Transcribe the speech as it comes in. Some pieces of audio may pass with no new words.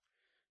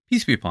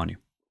Peace be upon you.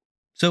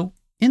 So,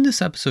 in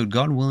this episode,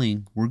 God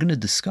willing, we're going to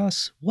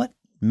discuss what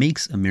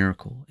makes a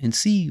miracle and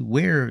see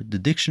where the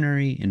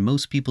dictionary and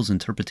most people's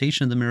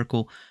interpretation of the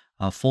miracle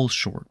falls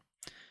short.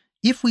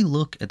 If we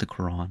look at the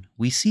Quran,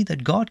 we see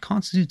that God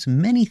constitutes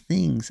many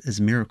things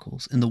as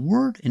miracles, and the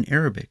word in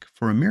Arabic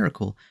for a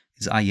miracle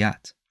is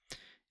ayat.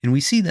 And we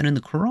see that in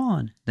the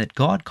Quran that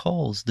God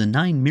calls the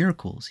 9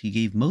 miracles he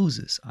gave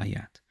Moses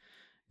ayat.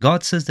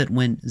 God says that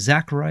when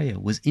Zechariah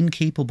was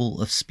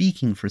incapable of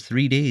speaking for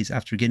 3 days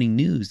after getting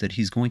news that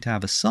he's going to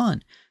have a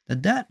son,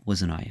 that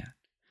was an ayat.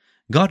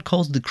 God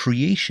calls the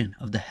creation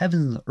of the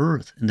heavens and the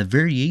earth and the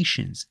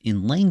variations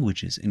in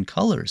languages and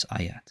colors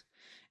ayat.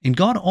 And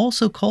God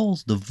also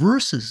calls the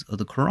verses of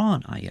the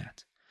Quran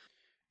ayat.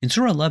 In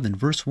Surah 11,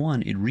 verse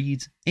 1, it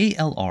reads,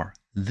 ALR,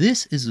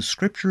 this is the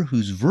scripture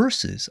whose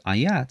verses,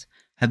 ayat,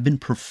 have been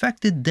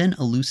perfected then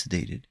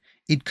elucidated.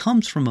 It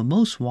comes from a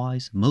most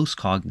wise, most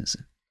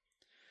cognizant.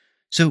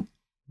 So,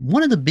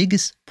 one of the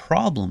biggest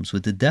problems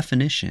with the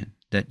definition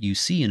that you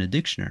see in a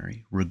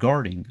dictionary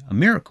regarding a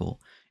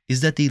miracle is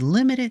that they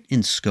limit it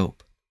in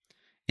scope.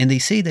 And they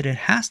say that it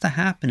has to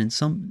happen in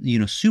some,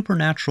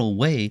 supernatural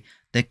way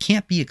that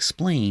can't be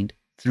explained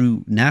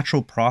through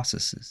natural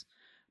processes.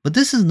 But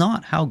this is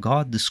not how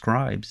God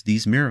describes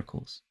these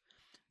miracles.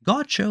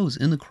 God shows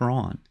in the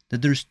Quran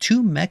that there's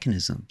 2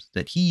 mechanisms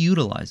that he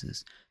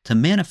utilizes to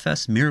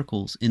manifest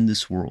miracles in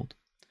this world.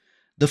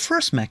 The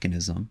first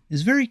mechanism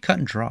is very cut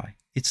and dry.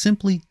 It's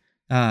simply,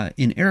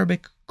 in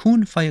Arabic,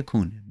 kun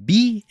fayakun,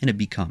 be and it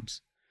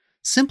becomes.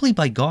 Simply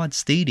by God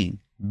stating,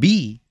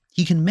 be,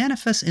 he can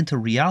manifest into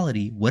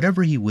reality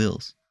whatever he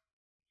wills.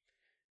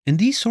 And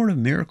these sort of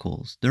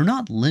miracles, they're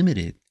not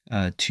limited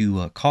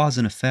to cause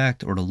and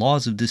effect or the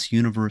laws of this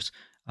universe.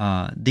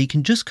 They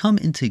can just come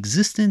into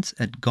existence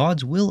at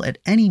God's will at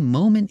any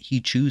moment he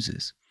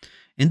chooses.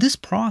 And this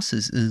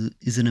process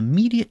is an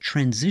immediate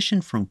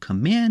transition from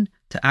command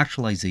to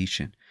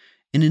actualization.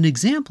 And an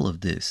example of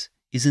this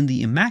is in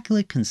the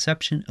Immaculate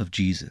Conception of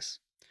Jesus.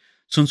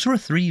 So in Surah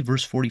 3,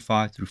 verse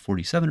 45 through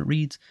 47, it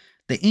reads,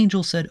 the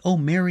angel said, O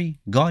Mary,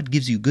 God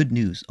gives you good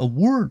news, a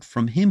word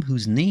from him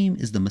whose name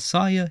is the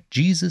Messiah,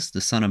 Jesus,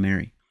 the Son of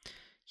Mary.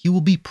 He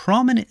will be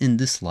prominent in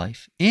this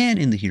life and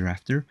in the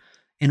hereafter,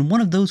 and one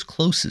of those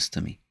closest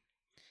to me.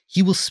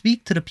 He will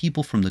speak to the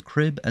people from the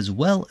crib as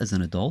well as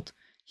an adult.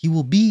 He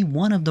will be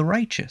one of the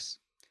righteous.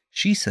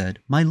 She said,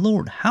 My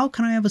Lord, how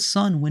can I have a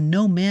son when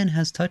no man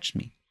has touched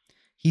me?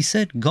 He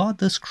said, God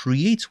thus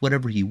creates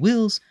whatever he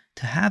wills.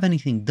 To have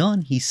anything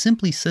done, he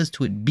simply says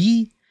to it,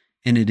 be,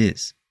 and it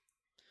is.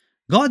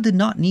 God did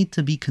not need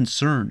to be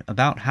concerned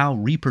about how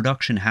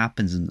reproduction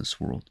happens in this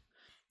world.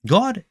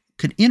 God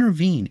could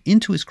intervene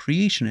into his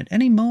creation at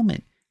any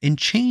moment and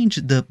change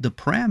the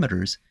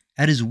parameters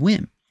at his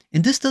whim.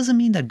 And this doesn't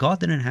mean that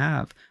God didn't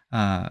have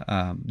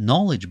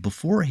knowledge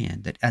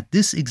beforehand, that at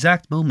this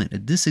exact moment,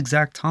 at this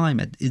exact time,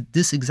 at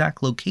this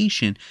exact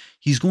location,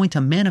 he's going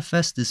to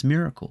manifest this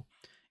miracle.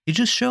 It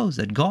just shows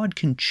that God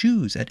can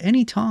choose at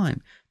any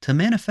time to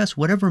manifest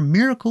whatever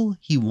miracle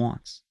he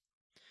wants.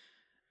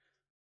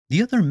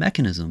 The other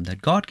mechanism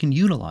that God can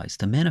utilize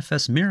to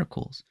manifest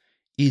miracles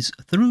is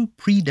through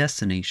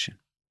predestination.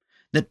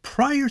 That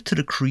prior to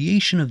the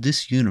creation of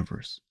this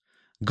universe,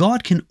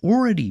 God can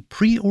already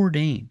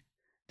preordain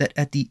that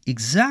at the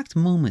exact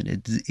moment,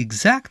 at the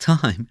exact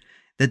time,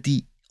 that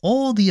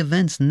all the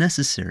events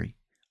necessary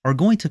are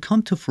going to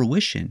come to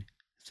fruition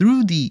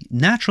through the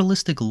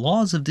naturalistic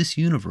laws of this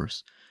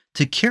universe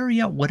to carry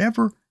out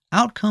whatever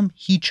outcome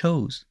he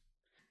chose.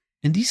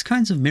 And these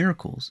kinds of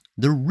miracles,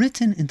 they're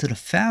written into the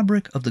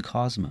fabric of the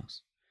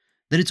cosmos,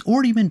 that it's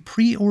already been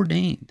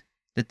preordained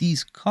that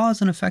these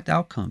cause and effect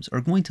outcomes are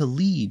going to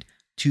lead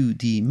to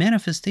the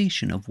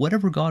manifestation of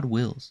whatever God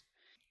wills,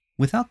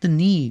 without the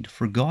need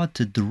for God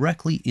to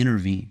directly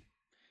intervene.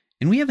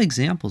 And we have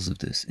examples of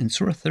this in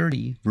Surah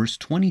 30, verse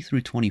 20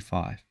 through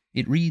 25.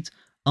 It reads,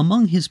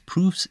 Among his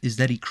proofs is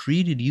that he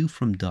created you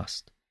from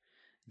dust.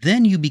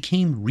 Then you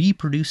became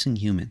reproducing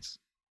humans.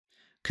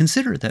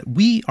 Consider that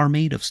we are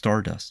made of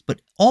stardust,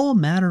 but all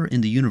matter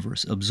in the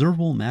universe,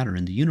 observable matter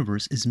in the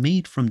universe, is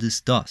made from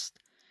this dust.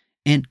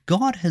 And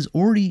God has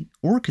already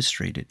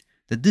orchestrated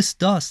that this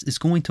dust is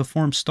going to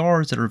form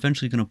stars that are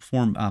eventually going to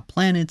form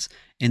planets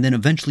and then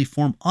eventually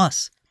form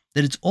us.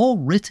 That it's all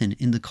written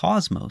in the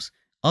cosmos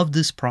of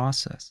this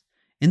process.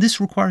 And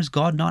this requires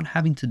God not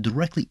having to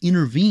directly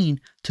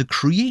intervene to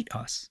create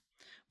us.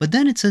 But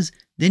then it says,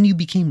 then you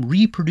became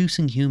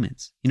reproducing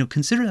humans.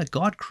 Consider that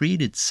God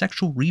created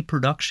sexual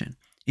reproduction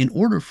in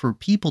order for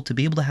people to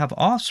be able to have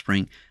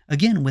offspring,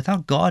 again,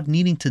 without God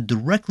needing to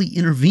directly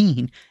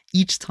intervene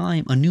each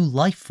time a new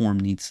life form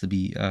needs to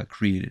be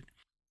created.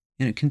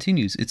 And it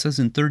continues, it says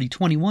in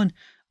 30:21,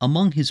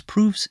 among his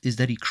proofs is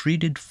that he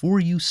created for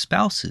you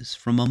spouses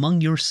from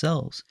among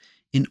yourselves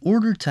in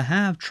order to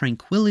have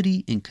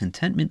tranquility and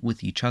contentment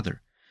with each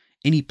other.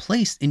 And he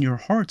placed in your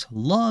hearts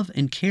love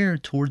and care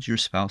towards your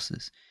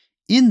spouses.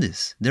 In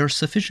this, there are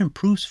sufficient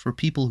proofs for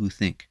people who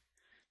think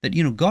that,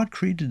 God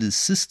created a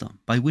system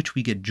by which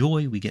we get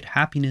joy, we get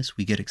happiness,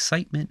 we get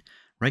excitement,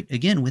 right?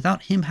 Again,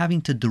 without him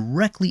having to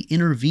directly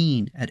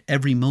intervene at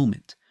every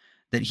moment,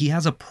 that he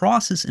has a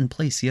process in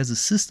place, he has a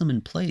system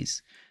in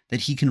place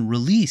that he can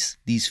release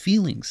these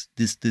feelings,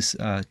 this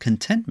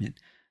contentment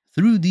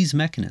through these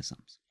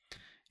mechanisms.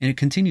 And it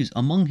continues,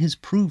 among his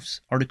proofs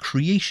are the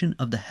creation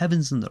of the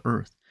heavens and the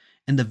earth,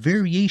 and the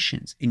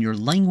variations in your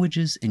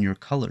languages and your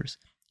colors.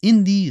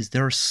 In these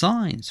there are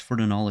signs for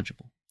the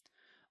knowledgeable.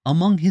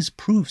 Among his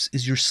proofs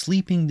is your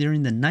sleeping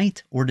during the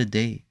night or the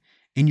day,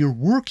 and your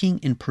working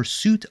in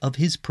pursuit of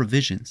his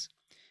provisions.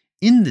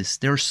 In this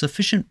there are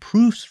sufficient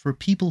proofs for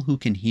people who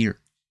can hear.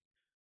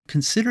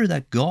 Consider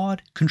that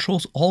God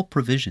controls all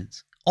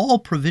provisions. All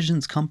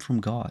provisions come from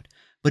God,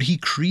 but he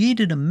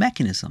created a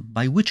mechanism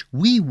by which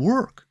we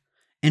work,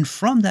 and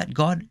from that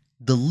God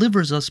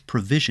delivers us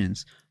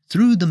provisions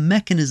through the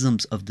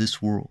mechanisms of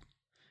this world.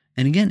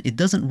 And again, it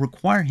doesn't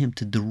require him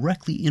to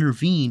directly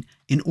intervene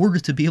in order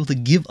to be able to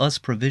give us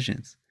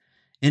provisions.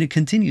 And it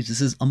continues, it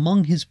says,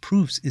 among his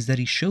proofs is that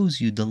he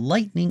shows you the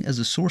lightning as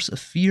a source of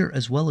fear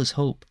as well as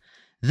hope.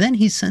 Then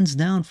he sends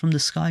down from the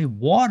sky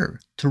water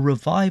to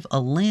revive a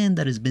land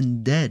that has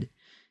been dead.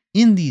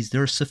 In these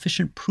there are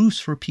sufficient proofs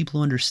for people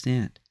to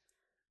understand.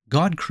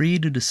 God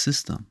created a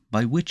system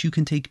by which you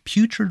can take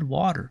putrid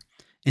water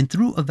and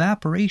through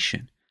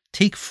evaporation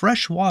take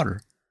fresh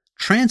water,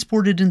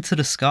 transport it into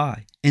the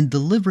sky, and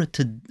deliver it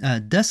to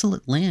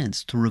desolate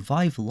lands to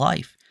revive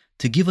life,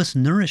 to give us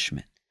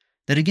nourishment.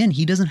 That again,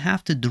 he doesn't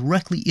have to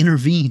directly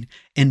intervene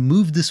and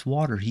move this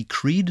water. He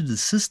created a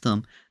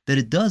system that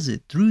it does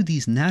it through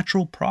these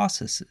natural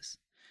processes.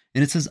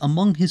 And it says,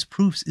 among his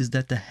proofs is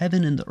that the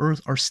heaven and the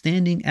earth are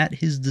standing at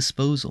his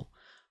disposal.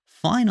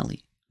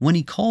 Finally, when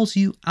he calls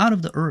you out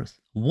of the earth,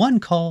 one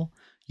call,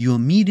 you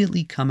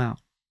immediately come out.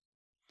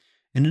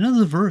 And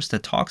another verse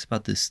that talks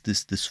about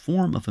this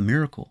form of a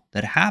miracle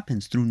that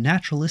happens through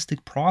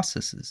naturalistic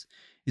processes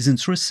is in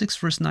Surah 6,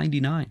 verse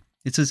 99.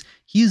 It says,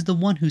 he is the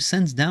one who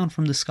sends down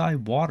from the sky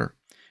water,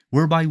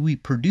 whereby we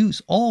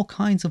produce all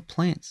kinds of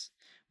plants.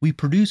 We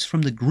produce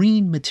from the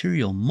green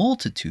material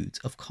multitudes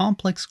of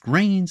complex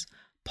grains,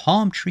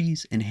 palm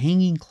trees, and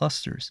hanging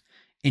clusters,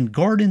 and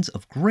gardens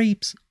of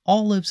grapes,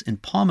 olives,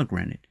 and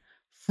pomegranate,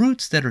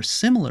 fruits that are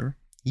similar,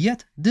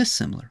 yet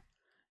dissimilar.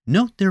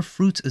 Note their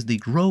fruits as they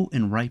grow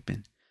and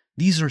ripen.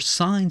 These are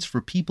signs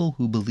for people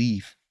who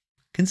believe.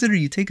 Consider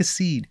you take a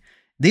seed.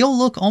 They all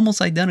look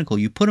almost identical.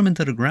 You put them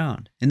into the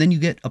ground, and then you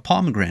get a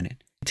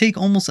pomegranate. You take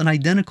almost an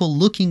identical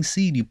looking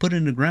seed, you put it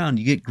in the ground,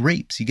 you get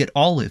grapes, you get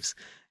olives.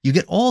 You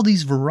get all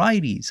these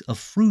varieties of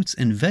fruits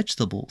and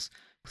vegetables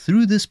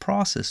through this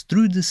process,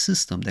 through this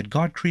system that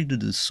God created,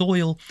 the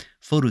soil,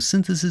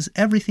 photosynthesis,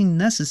 everything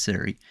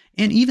necessary,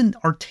 and even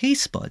our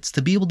taste buds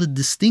to be able to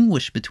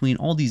distinguish between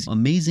all these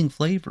amazing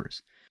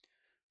flavors.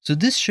 So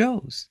this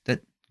shows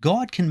that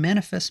God can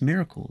manifest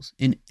miracles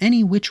in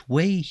any which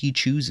way he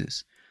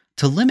chooses.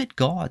 To limit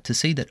God to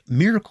say that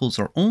miracles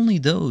are only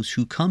those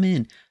who come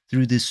in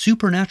through this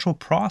supernatural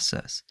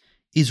process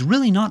is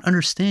really not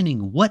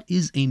understanding what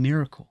is a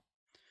miracle.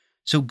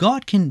 So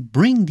God can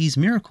bring these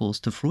miracles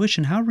to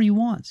fruition however he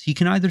wants. He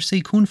can either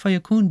say kun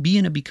fayakun, be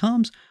and it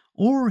becomes,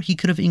 or he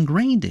could have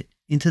ingrained it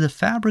into the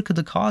fabric of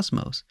the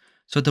cosmos.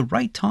 So at the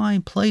right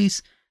time,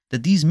 place,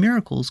 that these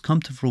miracles come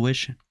to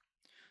fruition.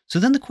 So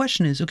then the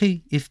question is,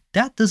 okay, if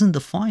that doesn't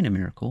define a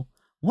miracle,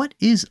 what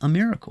is a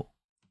miracle?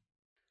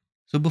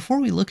 So before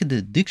we look at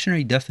the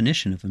dictionary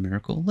definition of a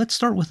miracle, let's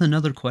start with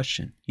another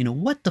question.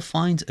 What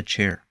defines a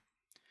chair?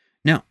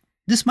 Now,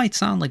 this might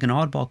sound like an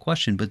oddball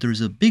question, but there's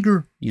a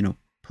bigger,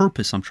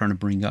 purpose I'm trying to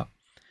bring up.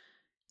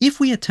 If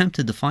we attempt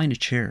to define a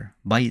chair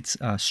by its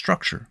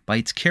structure, by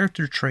its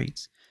character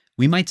traits,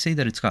 we might say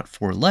that it's got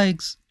 4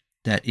 legs,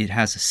 that it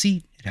has a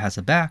seat, it has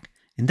a back,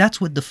 and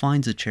that's what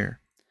defines a chair.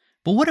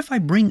 But what if I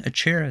bring a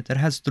chair that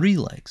has 3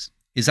 legs?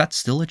 Is that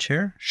still a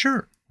chair?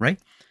 Sure, right?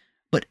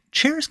 But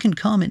chairs can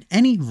come in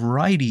any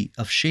variety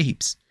of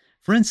shapes.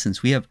 For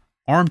instance, we have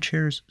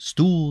armchairs,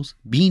 stools,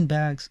 bean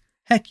bags.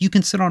 Heck, you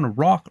can sit on a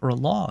rock or a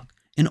log.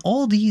 And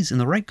all these in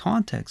the right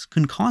context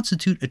can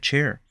constitute a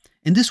chair.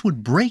 And this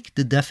would break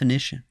the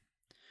definition.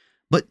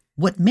 But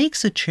what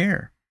makes a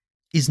chair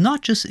is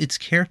not just its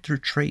character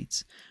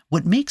traits.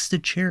 What makes the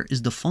chair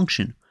is the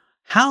function,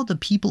 how the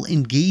people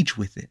engage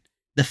with it,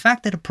 the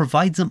fact that it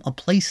provides them a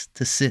place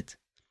to sit.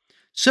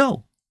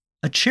 So,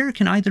 a chair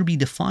can either be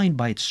defined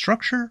by its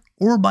structure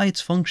or by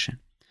its function.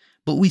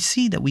 But we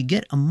see that we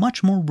get a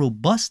much more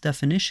robust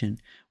definition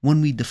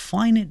when we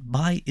define it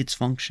by its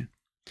function.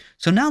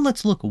 So now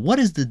let's look, what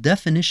is the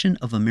definition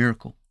of a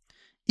miracle?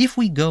 If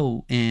we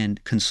go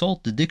and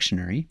consult the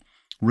dictionary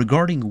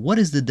regarding what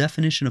is the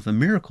definition of a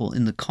miracle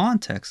in the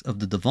context of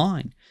the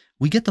divine,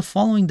 we get the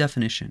following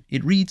definition.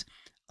 It reads,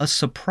 a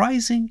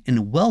surprising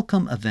and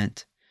welcome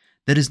event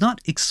that is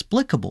not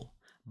explicable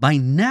by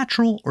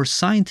natural or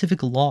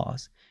scientific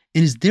laws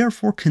and is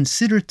therefore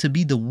considered to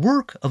be the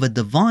work of a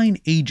divine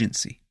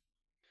agency.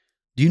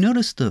 Do you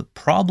notice the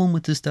problem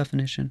with this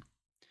definition?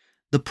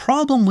 The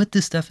problem with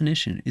this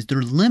definition is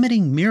they're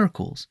limiting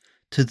miracles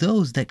to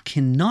those that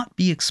cannot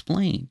be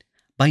explained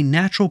by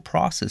natural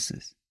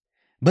processes.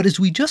 But as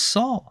we just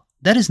saw,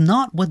 that is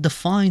not what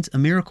defines a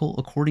miracle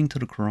according to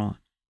the Quran.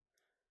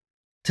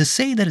 To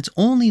say that it's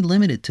only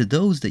limited to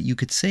those that you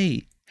could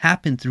say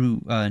happen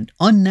through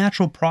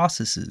unnatural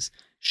processes,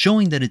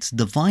 showing that it's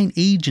divine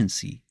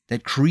agency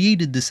that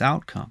created this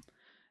outcome,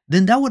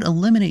 then that would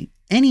eliminate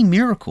any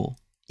miracle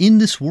in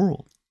this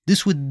world.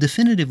 This would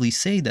definitively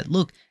say that,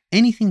 look,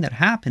 anything that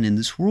happened in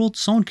this world,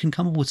 someone can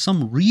come up with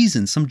some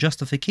reason, some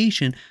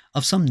justification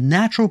of some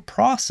natural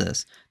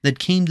process that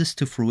came this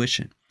to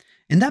fruition.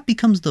 And that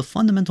becomes the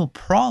fundamental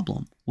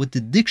problem with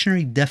the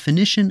dictionary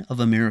definition of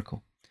a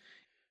miracle.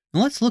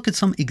 Now let's look at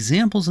some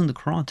examples in the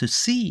Quran to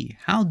see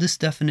how this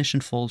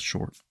definition falls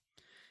short.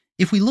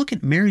 If we look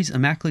at Mary's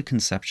Immaculate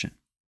Conception,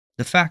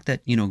 the fact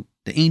that,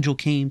 the angel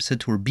came, said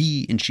to her,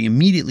 be, and she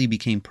immediately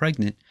became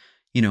pregnant,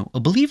 a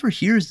believer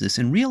hears this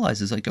and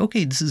realizes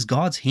okay, this is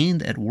God's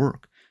hand at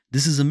work.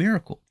 This is a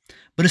miracle.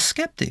 But a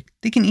skeptic,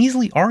 they can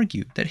easily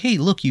argue that, hey,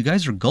 look, you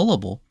guys are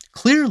gullible.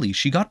 Clearly,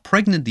 she got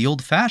pregnant the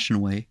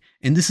old-fashioned way,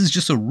 and this is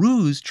just a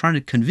ruse trying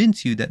to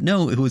convince you that,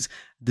 no, it was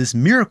this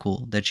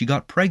miracle that she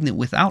got pregnant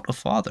without a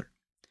father.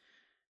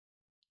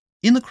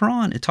 In the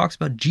Quran, it talks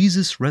about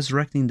Jesus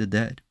resurrecting the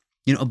dead.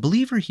 A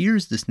believer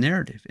hears this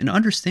narrative and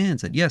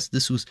understands that, yes,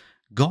 this was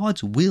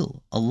God's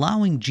will,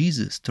 allowing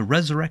Jesus to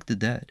resurrect the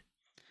dead.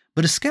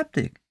 But a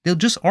skeptic, they'll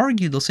just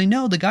argue, they'll say,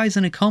 no, the guy's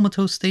in a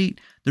comatose state.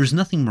 There's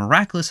nothing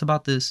miraculous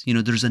about this.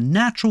 There's a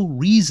natural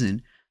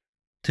reason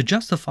to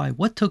justify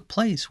what took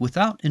place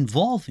without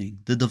involving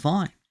the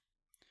divine.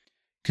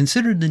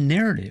 Consider the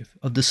narrative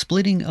of the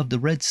splitting of the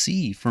Red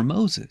Sea for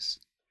Moses.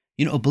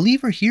 A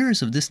believer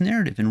hears of this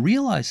narrative and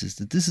realizes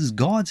that this is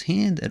God's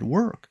hand at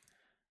work.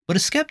 But a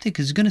skeptic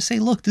is going to say,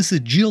 look, this is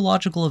a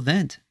geological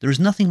event. There's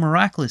nothing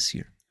miraculous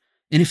here.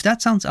 And if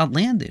that sounds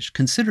outlandish,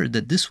 consider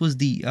that this was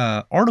the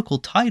article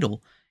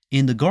title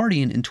in The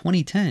Guardian in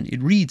 2010.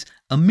 It reads,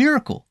 "A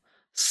miracle.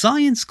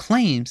 Science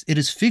claims it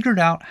has figured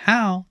out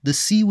how the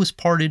sea was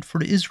parted for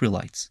the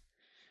Israelites.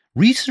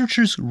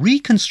 Researchers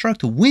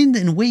reconstruct wind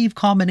and wave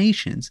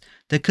combinations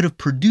that could have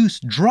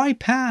produced dry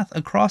path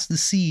across the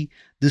sea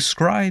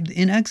described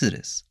in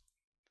Exodus."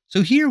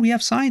 So here we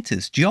have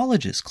scientists,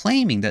 geologists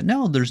claiming that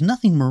no, there's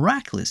nothing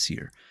miraculous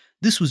here.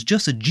 This was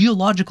just a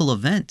geological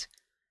event.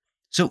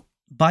 So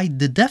by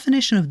the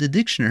definition of the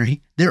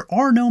dictionary, there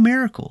are no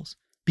miracles.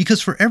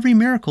 Because for every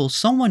miracle,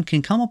 someone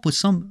can come up with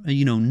some,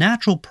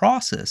 natural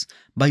process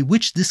by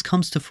which this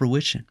comes to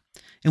fruition.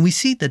 And we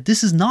see that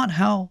this is not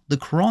how the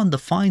Quran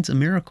defines a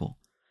miracle.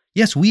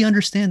 Yes, we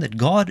understand that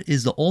God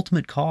is the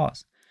ultimate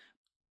cause.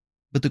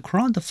 But the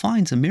Quran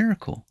defines a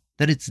miracle,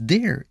 that it's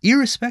there,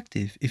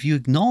 irrespective if you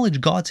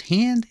acknowledge God's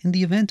hand in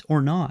the event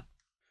or not.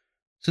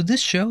 So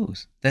this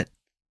shows that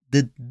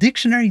the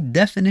dictionary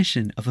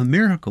definition of a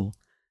miracle,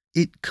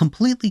 it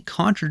completely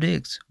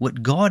contradicts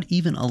what God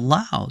even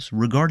allows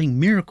regarding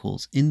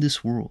miracles in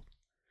this world.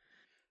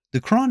 The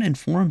Quran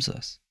informs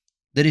us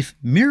that if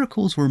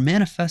miracles were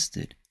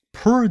manifested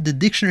per the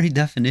dictionary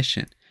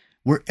definition,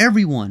 where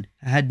everyone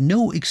had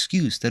no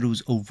excuse that it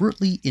was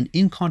overtly and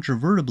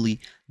incontrovertibly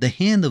the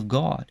hand of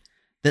God,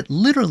 that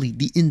literally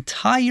the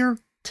entire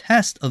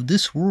test of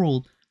this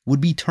world would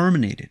be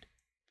terminated.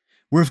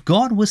 Where if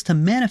God was to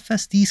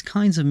manifest these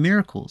kinds of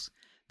miracles,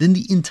 then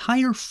the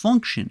entire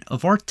function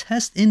of our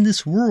test in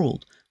this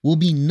world will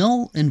be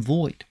null and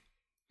void.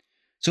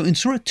 So in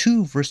Surah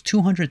 2, verse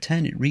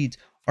 210, it reads,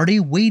 "Are they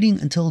waiting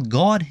until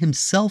God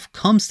himself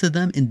comes to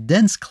them in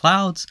dense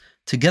clouds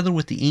together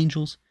with the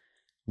angels?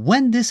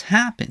 When this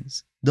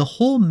happens, the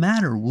whole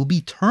matter will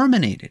be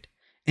terminated,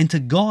 and to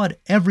God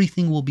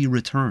everything will be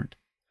returned."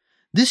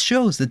 This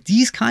shows that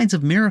these kinds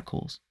of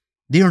miracles,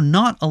 they are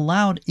not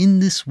allowed in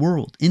this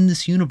world, in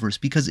this universe,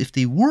 because if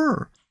they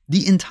were,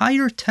 the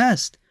entire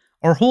test,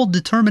 our whole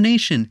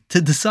determination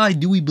to decide,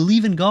 do we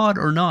believe in God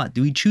or not?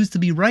 Do we choose to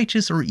be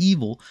righteous or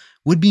evil?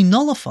 Would be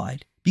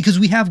nullified because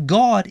we have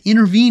God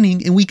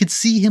intervening and we could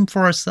see him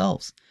for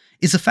ourselves.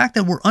 It's the fact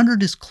that we're under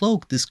this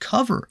cloak, this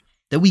cover,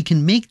 that we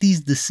can make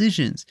these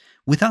decisions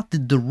without the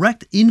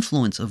direct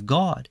influence of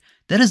God.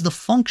 That is the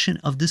function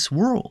of this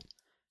world.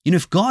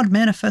 If God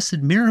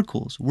manifested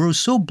miracles where it was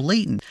so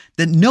blatant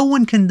that no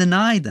one can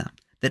deny them,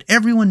 that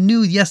everyone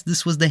knew, yes,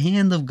 this was the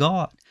hand of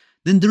God,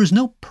 then there is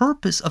no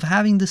purpose of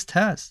having this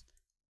test.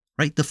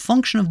 Right? The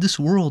function of this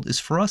world is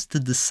for us to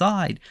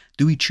decide,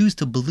 do we choose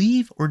to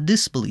believe or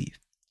disbelieve?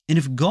 And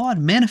if God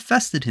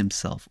manifested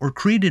himself or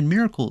created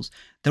miracles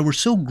that were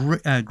so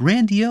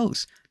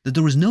grandiose that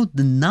there was no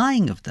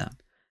denying of them,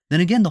 then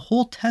again, the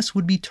whole test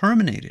would be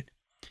terminated.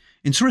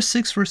 In Surah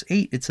 6, verse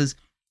 8, it says,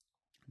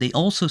 "They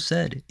also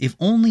said, if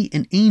only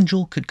an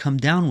angel could come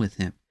down with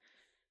him.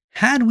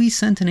 Had we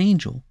sent an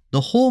angel,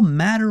 the whole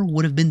matter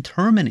would have been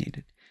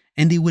terminated,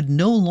 and they would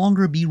no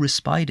longer be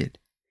respited."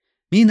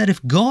 Meaning that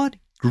if God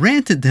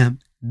granted them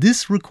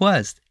this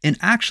request and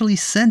actually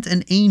sent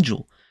an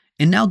angel,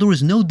 and now there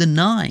was no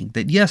denying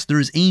that, yes,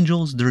 there's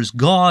angels, there's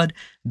God,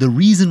 the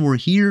reason we're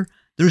here,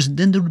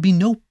 then there would be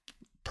no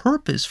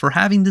purpose for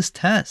having this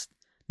test.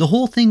 The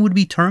whole thing would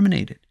be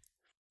terminated.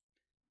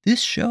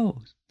 This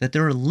shows that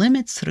there are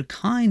limits to the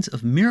kinds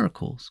of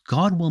miracles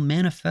God will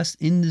manifest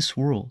in this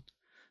world.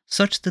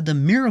 such that the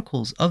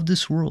miracles of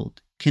this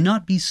world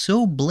cannot be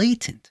so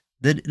blatant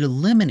that it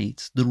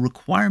eliminates the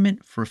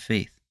requirement for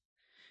faith.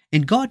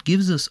 And God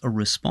gives us a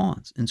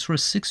response in Surah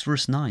 6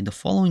 verse 9, the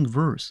following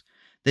verse,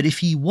 that if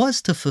he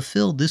was to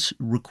fulfill this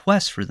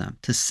request for them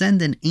to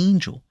send an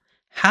angel,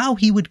 how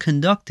he would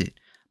conduct it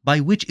by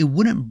which it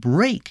wouldn't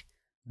break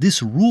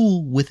this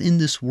rule within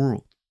this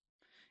world.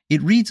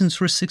 It reads in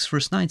Surah 6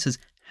 verse 9, says,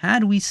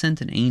 had we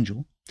sent an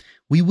angel,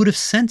 we would have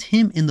sent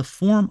him in the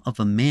form of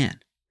a man,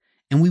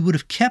 and we would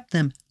have kept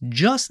them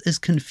just as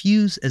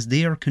confused as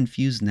they are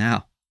confused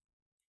now.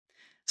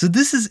 So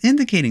this is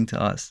indicating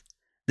to us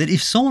that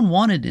if someone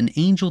wanted an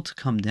angel to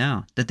come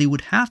down, that they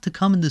would have to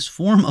come in this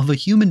form of a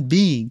human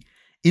being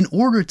in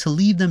order to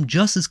leave them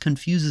just as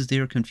confused as they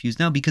are confused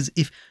now. Because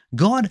if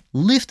God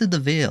lifted the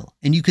veil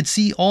and you could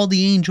see all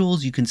the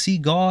angels, you can see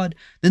God,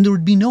 then there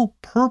would be no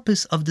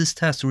purpose of this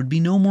test. There would be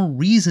no more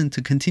reason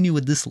to continue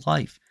with this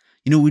life.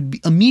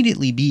 We'd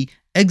immediately be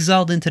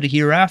exiled into the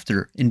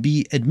hereafter and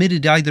be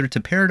admitted either to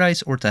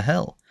paradise or to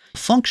hell. The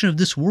function of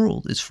this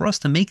world is for us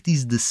to make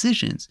these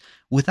decisions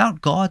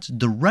without God's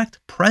direct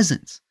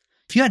presence.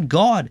 If you had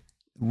God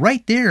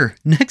right there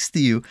next to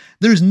you,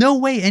 there's no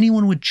way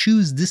anyone would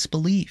choose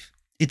disbelief.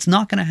 It's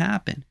not going to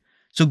happen.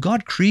 So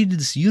God created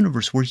this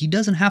universe where he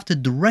doesn't have to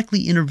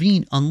directly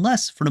intervene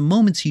unless for the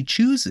moments he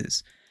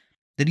chooses,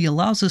 that he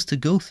allows us to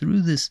go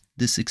through this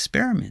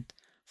experiment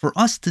for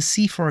us to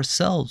see for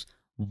ourselves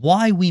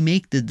why we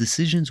make the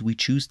decisions we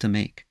choose to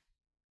make.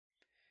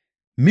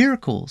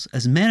 Miracles,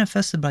 as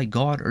manifested by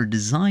God, are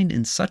designed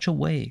in such a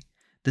way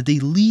that they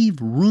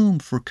leave room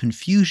for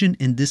confusion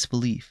and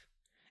disbelief.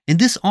 And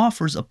this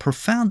offers a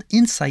profound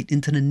insight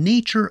into the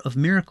nature of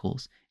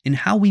miracles and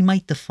how we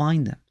might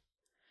define them.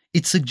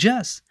 It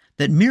suggests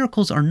that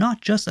miracles are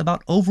not just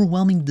about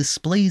overwhelming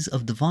displays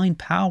of divine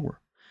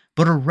power,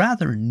 but are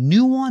rather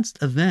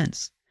nuanced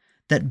events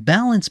that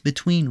balance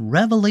between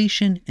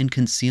revelation and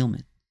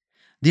concealment.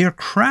 They are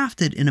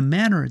crafted in a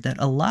manner that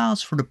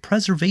allows for the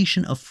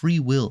preservation of free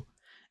will,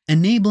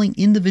 enabling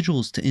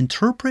individuals to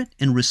interpret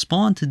and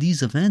respond to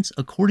these events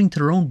according to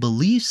their own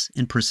beliefs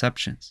and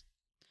perceptions.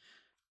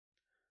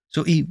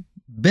 So a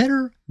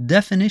better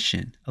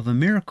definition of a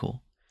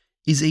miracle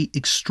is an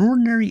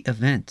extraordinary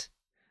event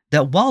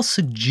that, while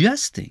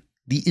suggesting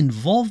the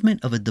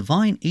involvement of a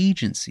divine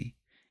agency,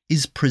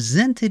 is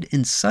presented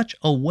in such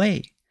a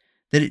way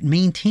that it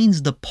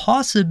maintains the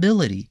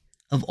possibility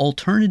of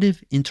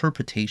alternative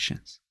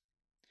interpretations.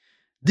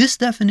 This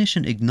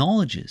definition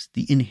acknowledges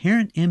the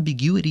inherent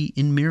ambiguity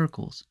in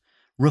miracles,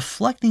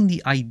 reflecting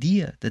the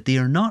idea that they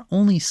are not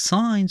only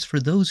signs for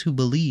those who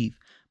believe,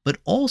 but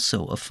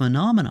also a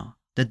phenomena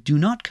that do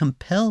not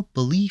compel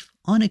belief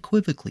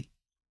unequivocally.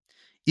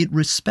 It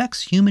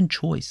respects human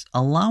choice,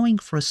 allowing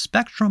for a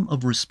spectrum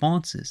of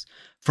responses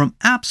from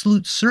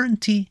absolute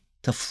certainty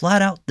to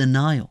flat-out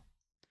denial.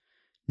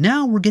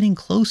 Now we're getting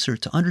closer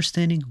to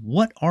understanding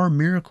what are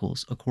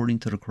miracles according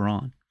to the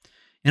Quran.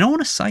 And I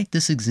want to cite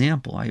this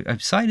example.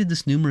 I've cited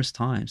this numerous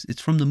times.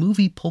 It's from the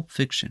movie Pulp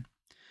Fiction.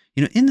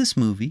 In this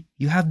movie,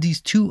 you have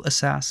these two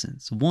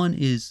assassins. One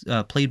is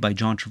played by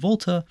John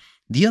Travolta.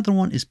 The other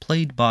one is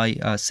played by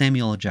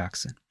Samuel L.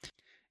 Jackson.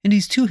 And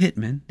these two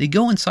hitmen, they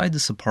go inside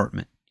this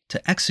apartment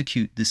to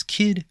execute this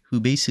kid who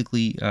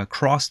basically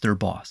crossed their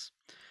boss.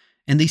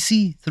 And they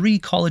see 3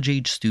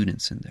 college-age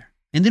students in there.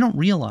 And they don't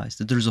realize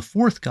that there's a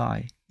 4th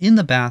guy in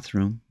the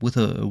bathroom with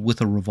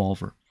a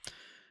revolver.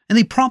 And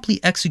they promptly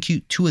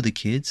execute 2 of the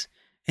kids.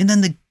 And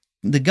then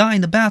the guy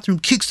in the bathroom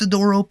kicks the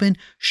door open,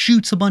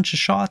 shoots a bunch of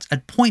shots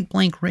at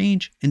point-blank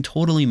range, and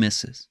totally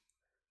misses.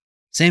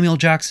 Samuel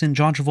Jackson,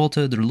 John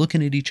Travolta, they're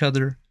looking at each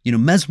other,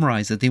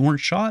 mesmerized that they weren't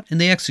shot, and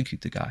they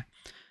execute the guy.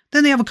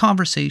 Then they have a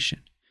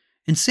conversation.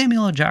 And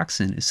Samuel L.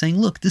 Jackson is saying,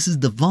 look, this is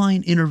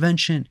divine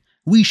intervention.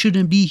 We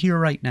shouldn't be here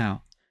right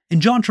now.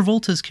 And John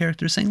Travolta's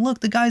character is saying, look,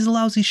 the guy's a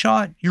lousy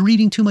shot. You're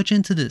reading too much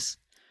into this.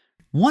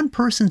 One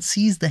person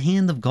sees the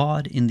hand of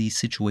God in the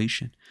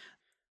situation.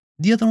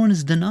 The other one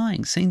is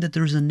denying, saying that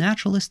there's a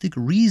naturalistic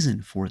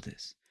reason for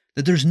this,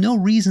 that there's no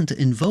reason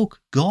to invoke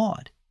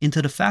God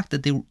into the fact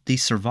that they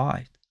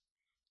survived.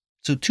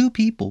 So 2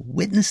 people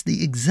witnessed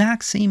the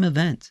exact same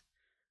event,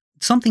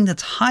 something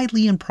that's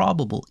highly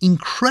improbable,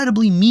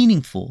 incredibly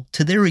meaningful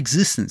to their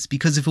existence,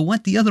 because if it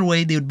went the other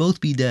way, they would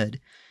both be dead.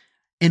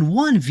 And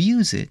one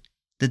views it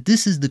that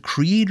this is the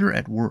Creator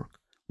at work,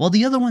 while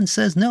the other one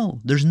says, no,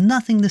 there's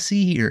nothing to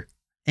see here,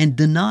 and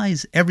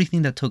denies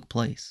everything that took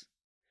place.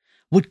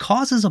 What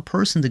causes a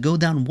person to go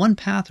down one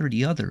path or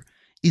the other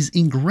is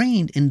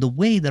ingrained in the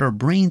way that our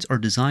brains are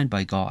designed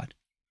by God.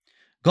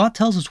 God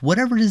tells us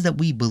whatever it is that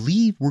we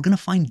believe, we're going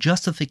to find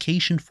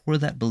justification for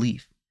that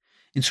belief.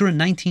 In Surah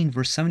 19,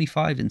 verse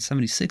 75 and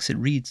 76, it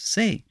reads,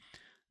 say,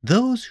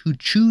 those who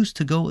choose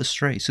to go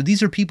astray. So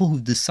these are people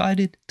who've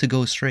decided to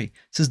go astray. It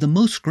says the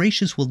most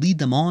gracious will lead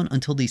them on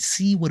until they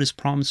see what is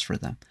promised for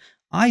them,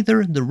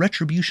 either the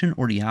retribution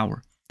or the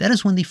hour. That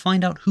is when they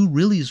find out who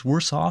really is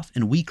worse off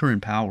and weaker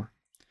in power.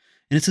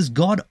 And it says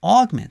God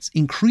augments,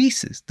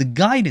 increases the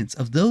guidance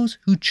of those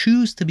who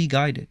choose to be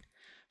guided.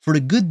 For the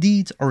good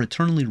deeds are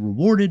eternally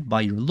rewarded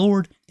by your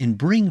Lord and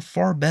bring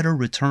far better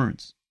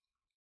returns.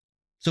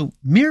 So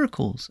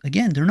miracles,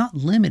 again, they're not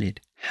limited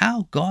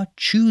how God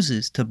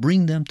chooses to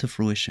bring them to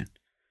fruition.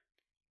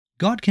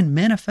 God can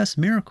manifest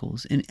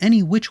miracles in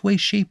any which way,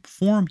 shape,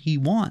 form He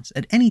wants,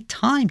 at any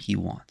time He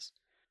wants.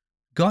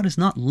 God is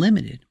not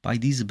limited by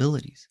these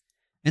abilities.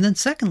 And then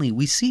secondly,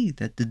 we see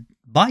that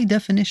by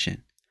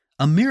definition,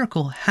 a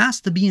miracle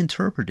has to be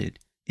interpreted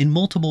in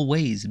multiple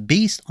ways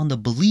based on the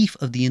belief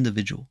of the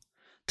individual.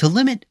 To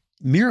limit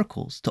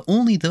miracles to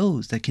only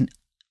those that can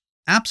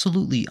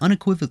absolutely,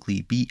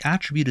 unequivocally be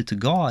attributed to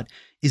God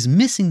is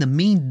missing the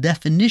main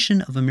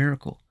definition of a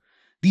miracle.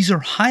 These are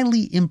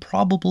highly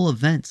improbable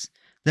events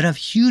that have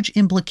huge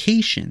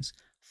implications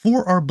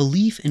for our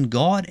belief in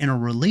God and our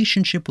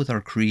relationship with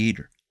our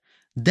Creator.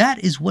 That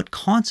is what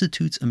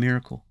constitutes a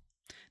miracle.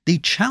 They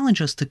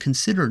challenge us to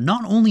consider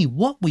not only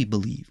what we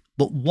believe,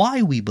 but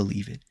why we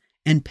believe it.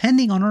 And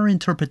depending on our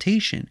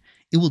interpretation,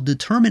 it will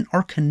determine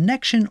our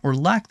connection or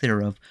lack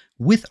thereof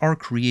with our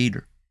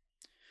Creator.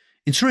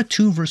 In Surah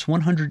 2, verse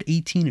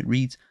 118, it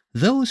reads,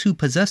 "Those who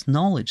possess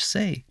knowledge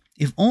say,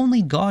 if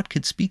only God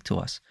could speak to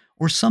us,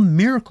 or some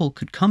miracle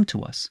could come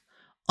to us.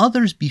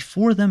 Others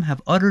before them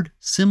have uttered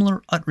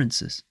similar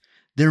utterances.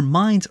 Their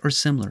minds are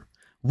similar.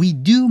 We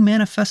do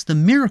manifest the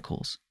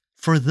miracles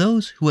for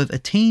those who have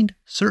attained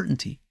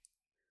certainty."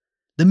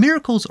 The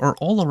miracles are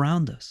all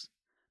around us.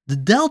 The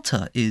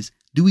delta is,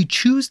 do we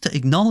choose to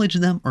acknowledge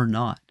them or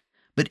not?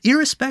 But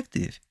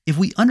irrespective, if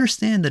we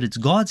understand that it's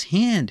God's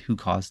hand who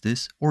caused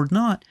this or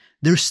not,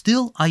 there's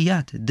still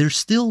ayat, there's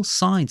still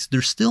signs,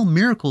 there's still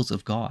miracles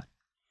of God.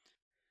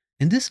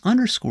 And this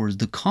underscores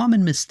the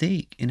common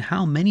mistake in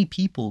how many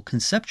people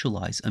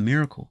conceptualize a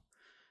miracle.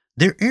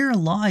 Their error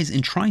lies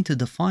in trying to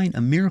define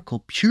a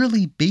miracle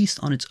purely based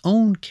on its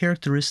own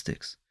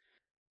characteristics.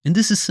 And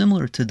this is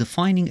similar to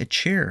defining a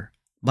chair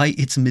by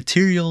its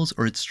materials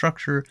or its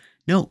structure.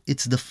 No,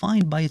 it's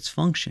defined by its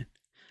function.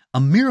 A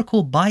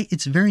miracle by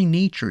its very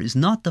nature is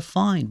not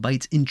defined by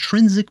its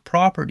intrinsic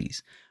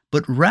properties,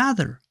 but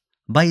rather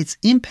by its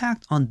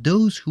impact on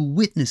those who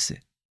witness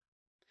it.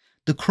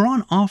 The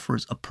Quran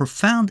offers a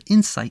profound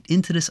insight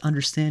into this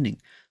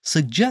understanding,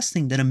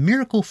 suggesting that a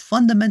miracle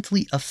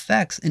fundamentally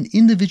affects an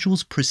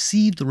individual's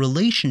perceived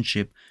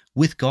relationship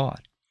with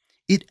God.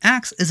 It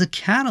acts as a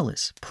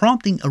catalyst,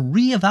 prompting a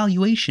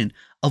re-evaluation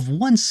of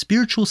one's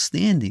spiritual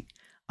standing,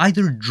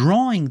 either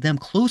drawing them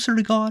closer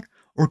to God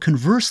or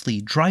conversely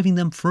driving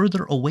them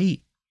further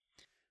away.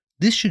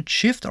 This should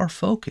shift our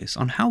focus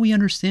on how we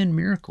understand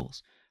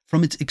miracles,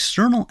 from its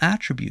external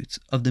attributes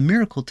of the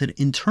miracle to the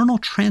internal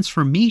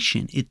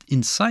transformation it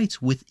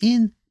incites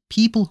within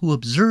people who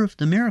observe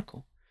the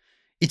miracle.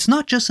 It's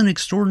not just an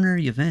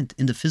extraordinary event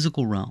in the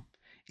physical realm.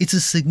 It's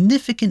a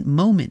significant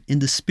moment in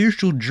the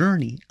spiritual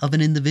journey of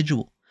an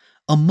individual,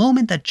 a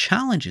moment that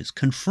challenges,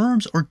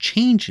 confirms, or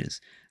changes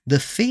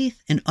the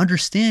faith and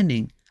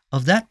understanding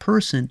of that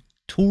person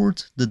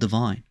towards the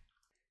divine.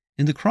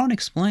 And the Quran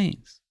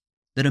explains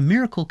that a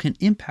miracle can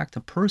impact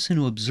a person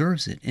who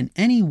observes it in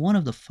any one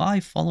of the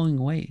 5 following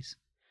ways: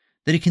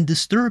 that it can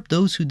disturb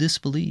those who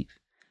disbelieve,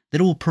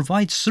 that it will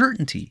provide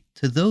certainty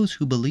to those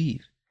who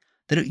believe,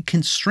 that it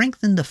can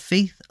strengthen the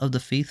faith of the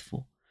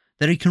faithful,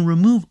 that it can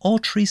remove all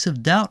trace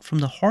of doubt from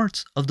the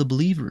hearts of the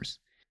believers,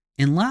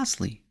 and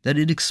lastly, that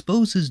it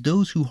exposes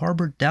those who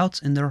harbor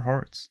doubts in their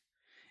hearts.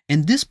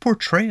 And this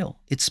portrayal,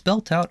 it's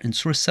spelt out in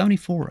Surah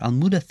 74,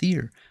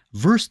 Al-Mudathir,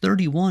 verse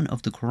 31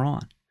 of the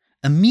Quran,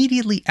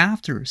 immediately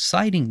after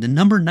citing the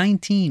number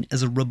 19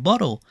 as a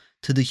rebuttal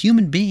to the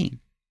human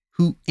being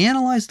who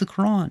analyzed the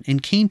Quran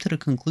and came to the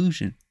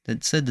conclusion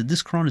that said that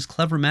this Quran is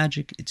clever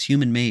magic, it's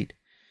human-made.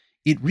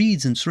 It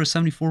reads in Surah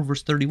 74,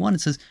 verse 31,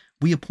 it says,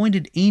 "We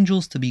appointed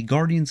angels to be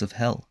guardians of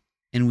hell,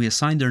 and we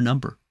assigned their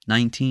number,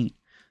 19,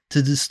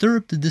 to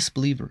disturb the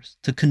disbelievers,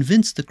 to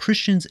convince the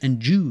Christians and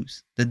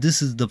Jews that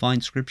this is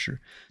divine scripture,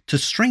 to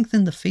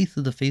strengthen the faith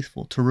of the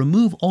faithful, to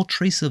remove all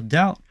trace of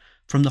doubt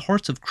from the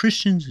hearts of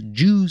Christians,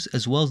 Jews,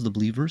 as well as the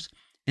believers,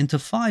 and to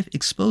 5,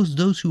 expose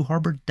those who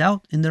harbor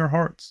doubt in their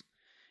hearts.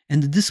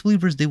 And the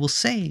disbelievers, they will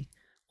say,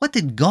 what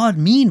did God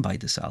mean by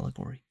this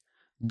allegory?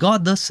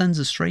 God thus sends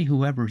astray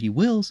whoever He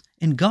wills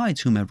and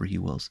guides whomever He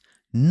wills.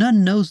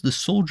 None knows the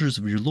soldiers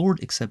of your Lord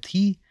except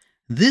He.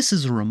 This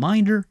is a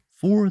reminder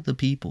for the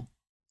people."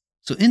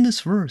 So in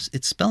this verse,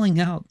 it's spelling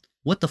out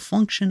what the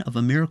function of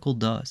a miracle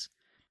does.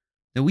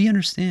 That we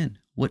understand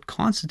what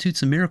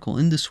constitutes a miracle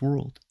in this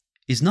world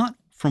is not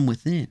from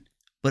within,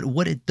 but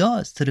what it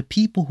does to the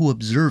people who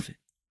observe it.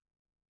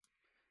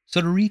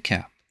 So to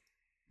recap,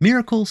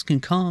 miracles can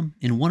come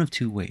in one of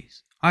 2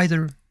 ways.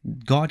 Either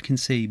God can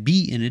say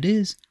be and it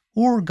is,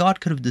 or God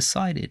could have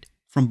decided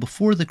from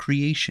before the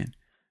creation,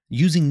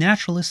 using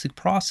naturalistic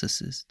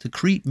processes to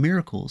create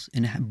miracles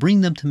and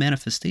bring them to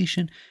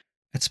manifestation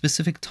at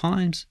specific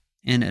times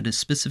and at a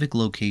specific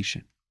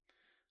location.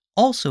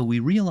 Also, we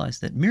realize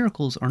that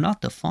miracles are not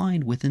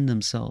defined within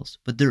themselves,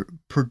 but they're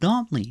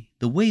predominantly,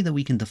 the way that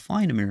we can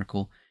define a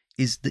miracle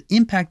is the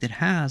impact it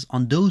has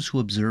on those who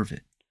observe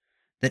it.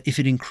 That if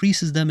it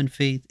increases them in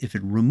faith, if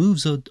it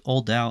removes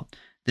all doubt,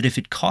 that if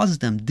it causes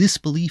them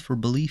disbelief or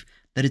belief,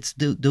 that it's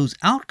those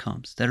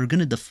outcomes that are going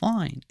to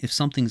define if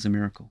something's a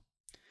miracle.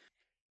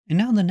 And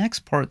now the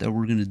next part that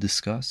we're going to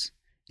discuss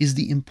is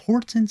the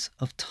importance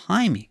of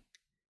timing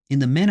in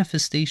the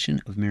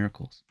manifestation of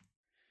miracles.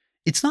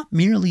 It's not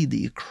merely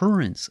the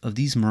occurrence of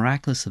these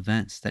miraculous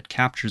events that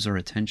captures our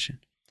attention,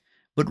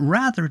 but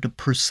rather the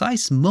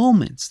precise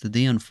moments that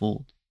they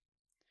unfold.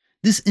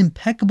 This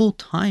impeccable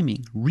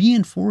timing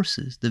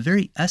reinforces the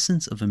very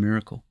essence of a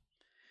miracle.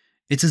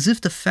 It's as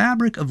if the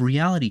fabric of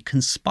reality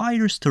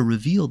conspires to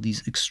reveal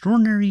these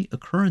extraordinary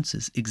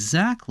occurrences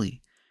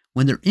exactly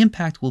when their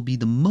impact will be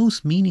the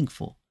most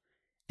meaningful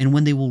and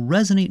when they will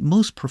resonate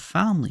most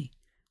profoundly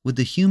with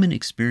the human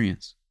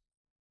experience.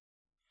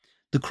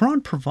 The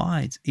Quran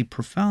provides a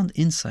profound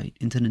insight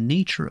into the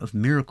nature of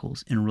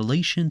miracles in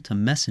relation to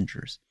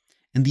messengers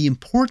and the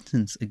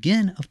importance,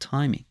 again, of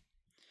timing.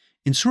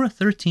 In Surah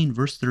 13,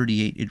 verse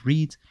 38, it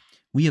reads,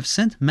 "We have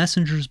sent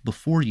messengers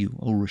before you,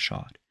 O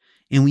Rashad,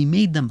 and we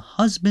made them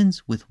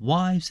husbands with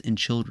wives and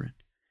children.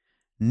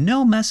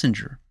 No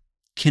messenger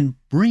can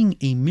bring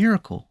a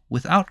miracle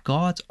without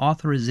God's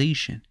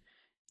authorization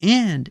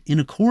and in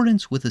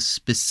accordance with a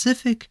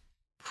specific,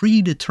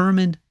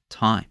 predetermined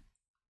time."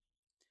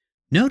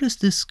 Notice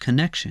this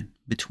connection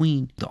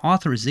between the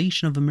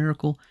authorization of a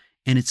miracle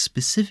and its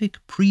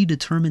specific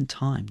predetermined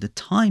time, the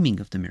timing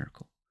of the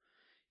miracle.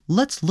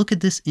 Let's look at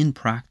this in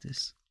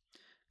practice.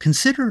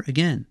 Consider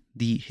again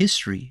the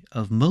history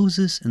of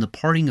Moses and the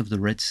parting of the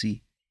Red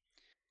Sea.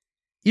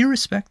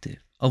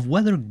 Irrespective of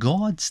whether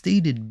God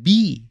stated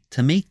B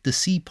to make the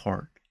sea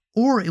part,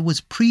 or it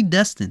was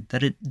predestined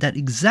that at that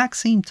exact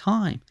same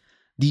time,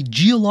 the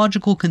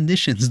geological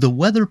conditions, the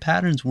weather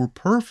patterns were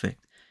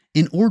perfect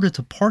in order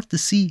to part the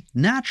sea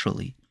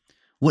naturally,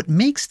 what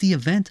makes the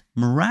event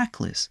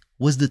miraculous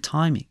was the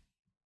timing.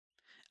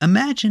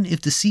 Imagine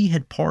if the sea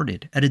had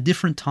parted at a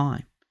different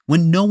time,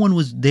 when no one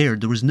was there,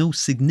 there was no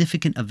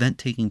significant event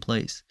taking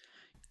place,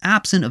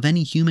 absent of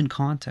any human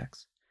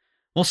context.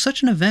 While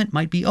such an event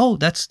might be, oh,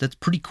 that's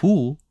pretty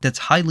cool,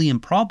 that's highly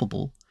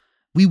improbable,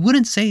 we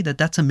wouldn't say that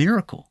that's a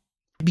miracle,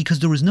 because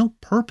there was no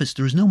purpose,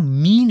 there was no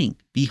meaning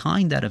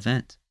behind that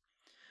event.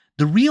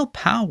 The real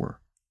power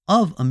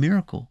of a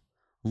miracle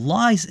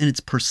lies in its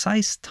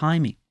precise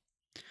timing.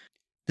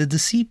 That the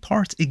sea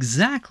parts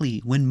exactly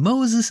when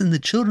Moses and the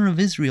children of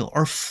Israel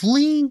are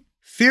fleeing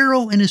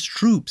Pharaoh and his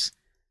troops.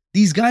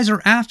 These guys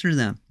are after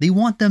them. They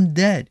want them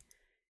dead.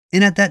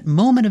 And at that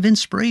moment of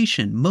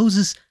inspiration,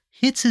 Moses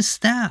hits his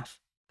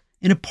staff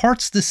and it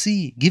parts the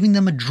sea, giving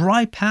them a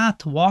dry path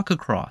to walk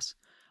across,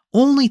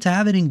 only to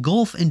have it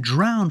engulf and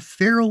drown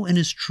Pharaoh and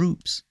his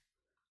troops.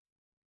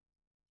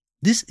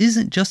 This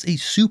isn't just a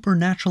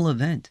supernatural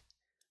event.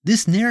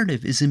 This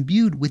narrative is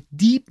imbued with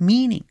deep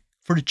meaning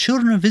for the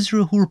children of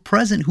Israel who were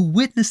present, who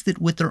witnessed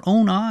it with their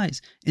own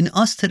eyes, and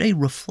us today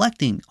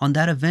reflecting on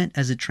that event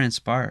as it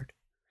transpired.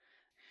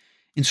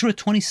 In Surah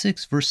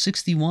 26, verse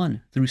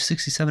 61 through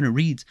 67, it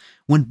reads,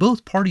 "When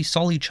both parties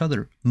saw each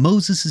other,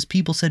 Moses'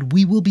 people said,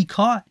 'We will be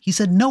caught.' He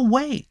said, 'No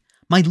way.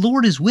 My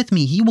Lord is with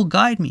me. He will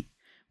guide me.'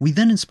 We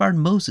then inspired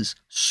Moses,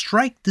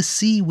 'Strike the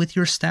sea with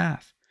your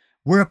staff,'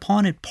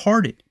 whereupon it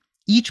parted.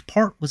 Each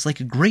part was like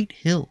a great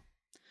hill.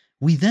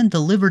 We then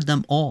delivered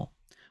them all.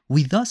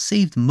 We thus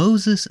saved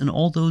Moses and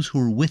all those who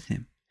were with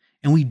him,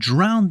 and we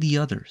drowned the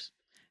others.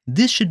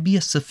 This should be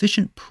a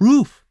sufficient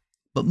proof,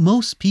 but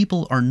most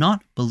people are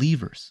not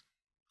believers."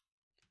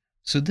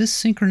 So this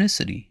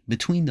synchronicity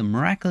between the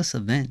miraculous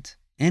event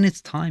and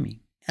its timing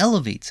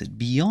elevates it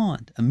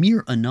beyond a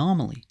mere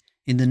anomaly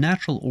in the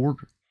natural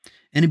order,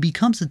 and it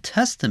becomes a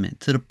testament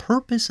to the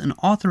purpose and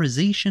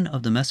authorization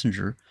of the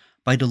messenger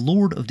by the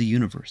Lord of the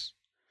universe.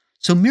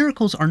 So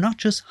miracles are not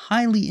just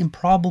highly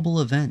improbable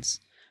events,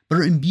 but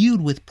are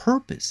imbued with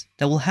purpose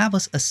that will have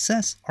us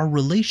assess our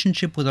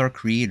relationship with our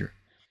Creator.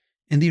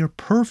 And they are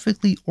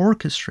perfectly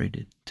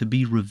orchestrated to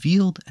be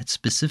revealed at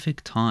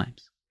specific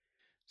times.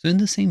 So in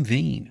the same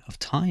vein of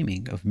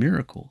timing of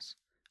miracles,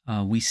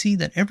 we see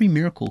that every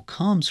miracle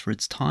comes for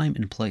its time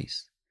and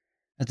place.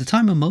 At the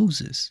time of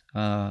Moses,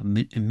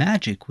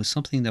 magic was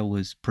something that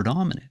was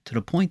predominant to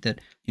the point that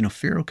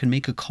Pharaoh can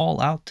make a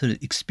call out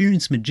to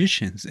experienced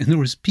magicians, and there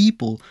was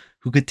people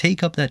who could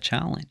take up that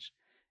challenge.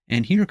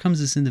 And here comes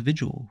this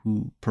individual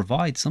who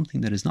provides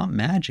something that is not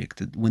magic.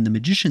 That when the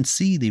magicians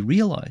see, they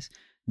realize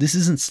this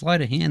isn't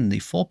sleight of hand, and they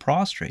fall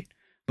prostrate.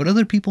 But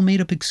other people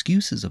made up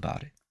excuses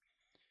about it.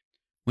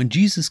 When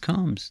Jesus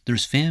comes,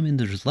 there's famine,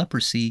 there's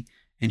leprosy,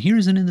 and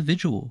here's an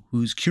individual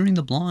who's curing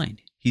the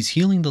blind. He's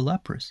healing the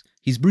leprous.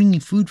 He's bringing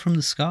food from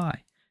the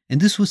sky. And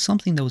this was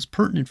something that was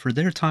pertinent for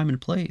their time and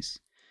place.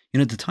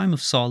 At the time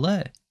of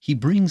Saleh, he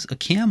brings a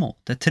camel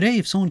that today,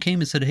 if someone came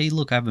and said, "Hey,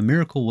 look, I have a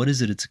miracle. What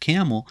is it? It's a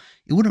camel."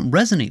 It wouldn't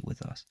resonate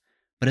with us.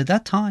 But at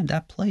that time,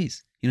 that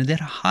place, they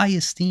had a high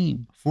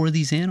esteem for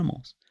these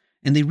animals.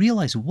 And they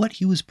realized what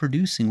he was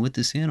producing with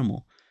this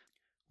animal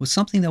was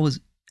something that was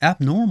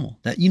abnormal,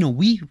 that,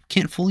 we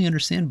can't fully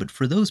understand. But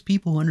for those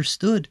people who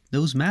understood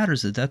those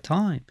matters at that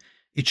time,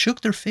 it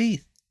shook their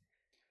faith.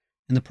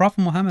 And the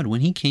Prophet Muhammad,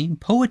 when he came,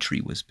 poetry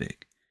was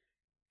big.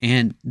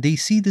 And they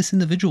see this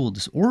individual,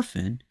 this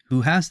orphan,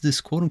 who has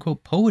this quote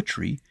unquote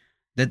poetry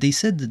that they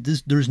said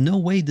that there's no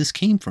way this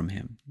came from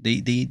him.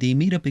 They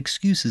made up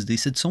excuses. They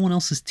said someone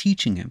else is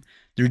teaching him.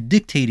 They're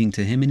dictating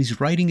to him and he's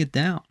writing it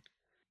down.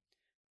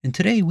 And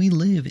today we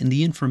live in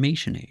the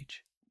information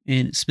age.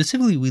 And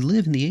specifically, we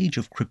live in the age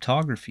of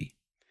cryptography.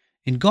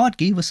 And God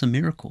gave us a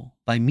miracle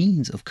by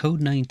means of Code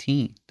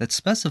 19 that's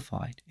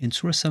specified in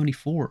Surah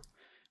 74,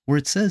 where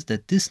it says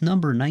that this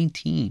number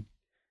 19,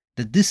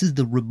 that this is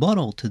the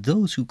rebuttal to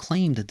those who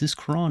claim that this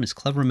Quran is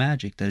clever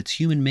magic, that it's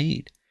human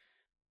made.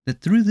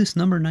 That through this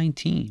number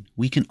 19,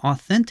 we can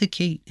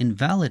authenticate and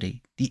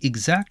validate the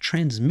exact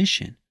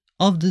transmission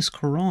of this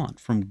Quran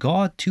from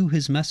God to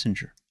his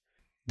messenger.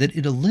 That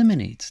it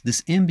eliminates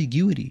this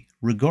ambiguity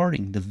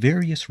regarding the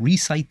various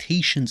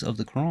recitations of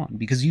the Quran.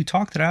 Because you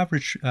talk to the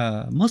average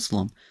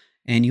Muslim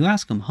and you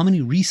ask them how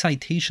many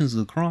recitations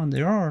of the Quran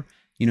there are,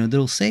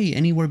 they'll say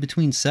anywhere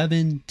between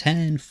 7,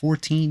 10,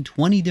 14,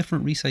 20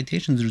 different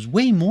recitations. There's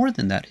way more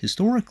than that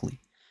historically.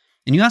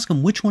 And you ask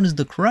them which one is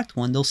the correct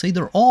one, they'll say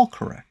they're all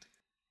correct.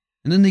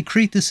 And then they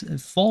create this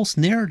false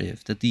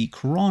narrative that the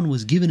Quran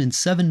was given in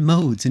 7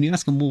 modes. And you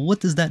ask them, well,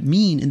 what does that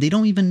mean? And they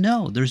don't even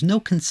know. There's no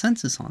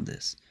consensus on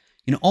this.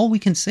 All we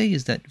can say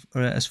is that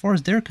as far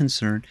as they're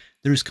concerned,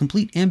 there is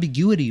complete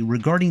ambiguity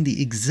regarding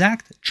the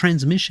exact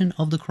transmission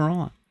of the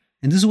Quran.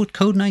 And this is what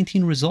Code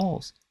 19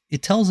 resolves.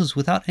 It tells us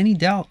without any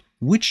doubt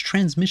which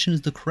transmission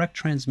is the correct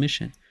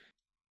transmission.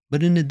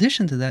 But in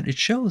addition to that, it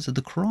shows that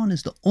the Quran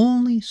is the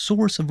only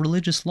source of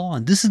religious law.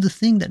 And this is the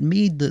thing that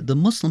made the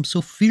Muslims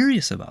so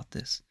furious about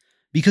this.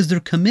 Because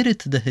they're committed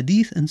to the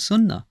Hadith and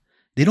Sunnah.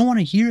 They don't want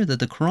to hear that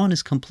the Quran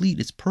is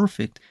complete, it's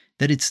perfect,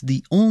 that it's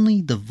the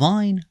only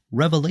divine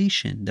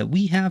revelation that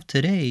we have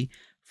today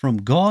from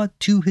God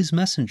to his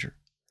messenger.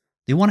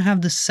 They want to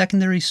have this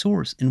secondary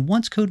source. And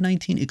once Code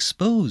 19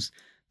 exposed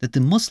that the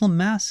Muslim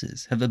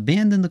masses have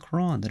abandoned the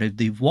Quran, that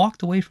they've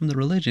walked away from the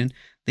religion,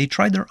 they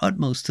tried their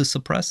utmost to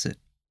suppress it.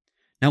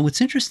 Now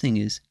what's interesting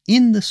is,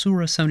 in the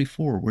Surah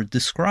 74, where it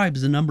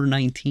describes the number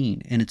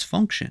 19 and its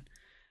function,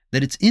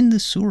 that it's in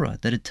this surah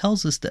that it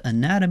tells us the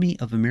anatomy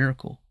of a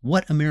miracle,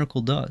 what a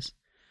miracle does.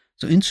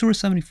 So in Surah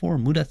 74,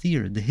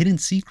 Mudathir, the hidden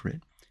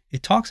secret,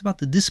 it talks about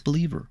the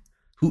disbeliever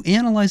who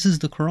analyzes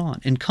the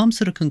Quran and comes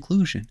to the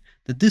conclusion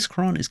that this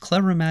Quran is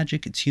clever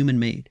magic, it's human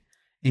made.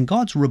 And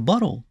God's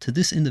rebuttal to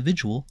this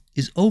individual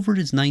is over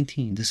its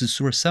 19. This is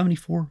Surah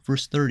 74,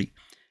 verse 30.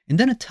 And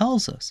then it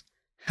tells us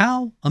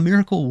how a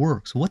miracle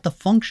works, what the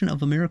function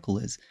of a miracle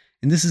is.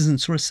 And this is in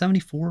Surah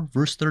 74,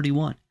 verse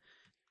 31.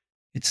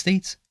 It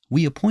states,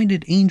 "We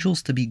appointed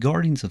angels to be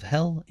guardians of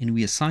hell, and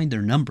we assigned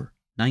their number,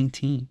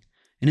 19.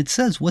 And it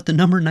says what the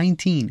number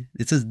 19,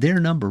 it says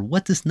their number,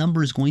 what this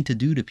number is going to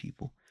do to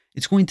people.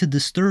 It's going to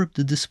disturb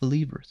the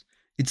disbelievers.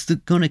 It's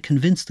going to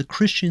convince the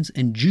Christians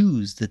and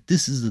Jews that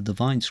this is the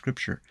divine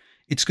scripture.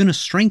 It's going to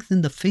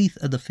strengthen the faith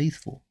of the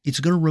faithful. It's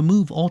going to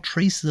remove all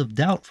traces of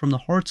doubt from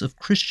the hearts of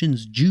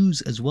Christians,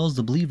 Jews, as well as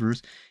the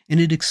believers. And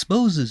it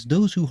exposes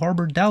those who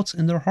harbor doubts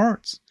in their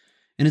hearts."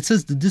 And it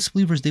says the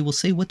disbelievers, they will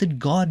say, what did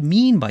God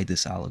mean by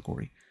this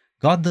allegory?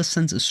 God thus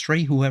sends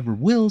astray whoever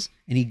wills,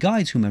 and he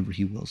guides whomever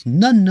he wills.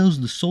 None knows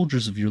the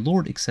soldiers of your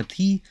Lord except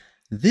he.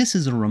 This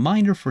is a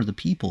reminder for the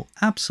people.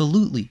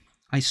 Absolutely.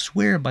 I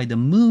swear by the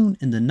moon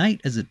and the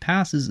night as it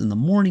passes and the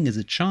morning as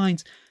it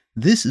shines.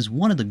 This is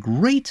one of the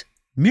great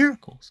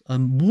miracles, a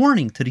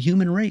warning to the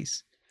human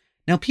race.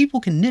 Now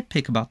people can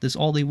nitpick about this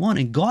all they want,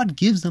 and God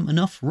gives them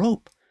enough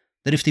rope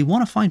that if they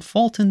want to find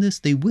fault in this,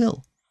 they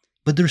will.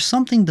 But there's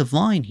something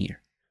divine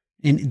here.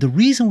 And the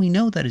reason we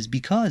know that is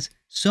because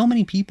so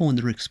many people, when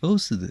they're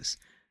exposed to this,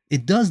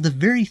 it does the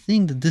very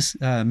thing that this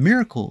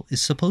miracle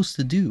is supposed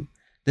to do,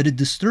 that it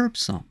disturbs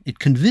some, it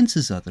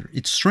convinces others,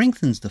 it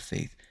strengthens the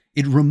faith,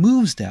 it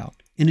removes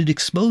doubt, and it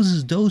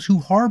exposes those who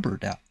harbor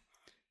doubt.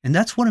 And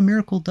that's what a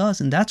miracle does,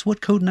 and that's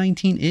what Code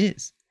 19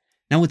 is.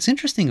 Now what's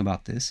interesting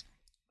about this,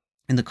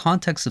 in the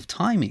context of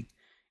timing,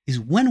 is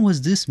when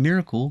was this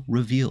miracle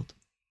revealed?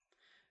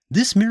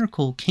 This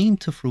miracle came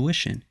to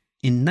fruition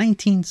in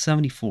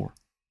 1974.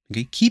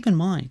 Okay, keep in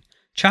mind,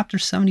 chapter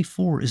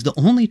 74 is the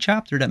only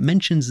chapter that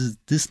mentions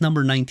this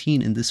number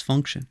 19 in this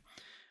function.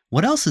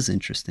 What else is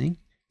interesting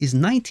is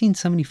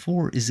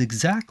 1974 is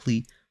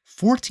exactly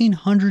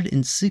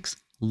 1406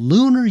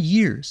 lunar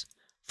years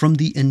from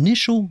the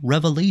initial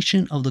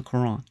revelation of the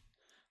Quran.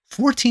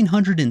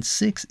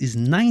 1406 is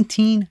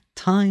 19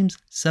 times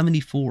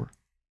 74.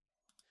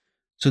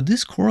 So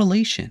this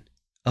correlation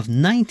of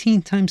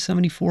 19 times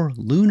 74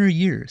 lunar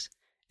years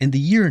and the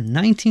year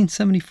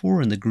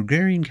 1974 in the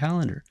Gregorian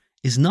calendar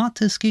is not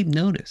to escape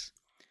notice.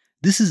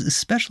 This is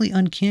especially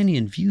uncanny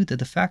in view of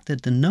the fact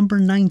that the number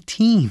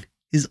 19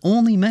 is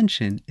only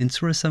mentioned in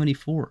Surah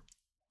 74.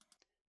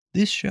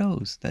 This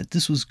shows that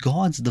this was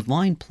God's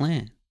divine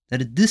plan, that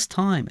at this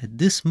time, at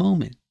this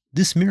moment,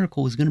 this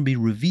miracle is going to be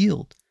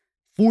revealed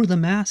for the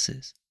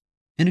masses.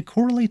 And it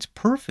correlates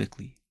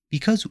perfectly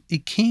because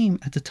it came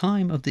at the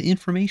time of the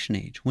information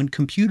age when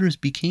computers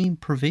became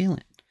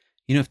prevalent.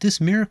 If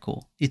this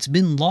miracle, it's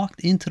been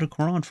locked into the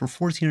Quran for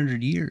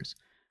 1400 years,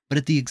 But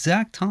at the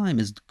exact time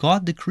as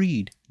God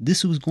decreed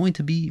this was going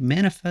to be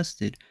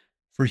manifested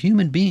for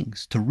human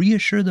beings to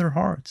reassure their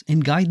hearts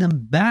and guide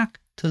them back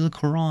to the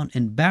Quran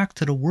and back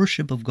to the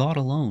worship of God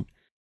alone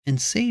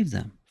and save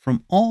them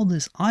from all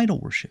this idol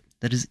worship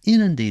that has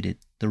inundated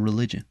the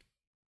religion.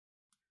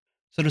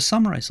 So to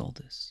summarize all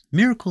this,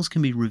 miracles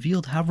can be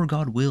revealed however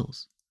God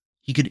wills.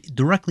 He could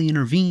directly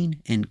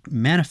intervene and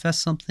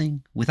manifest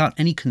something without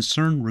any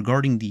concern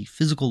regarding the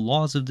physical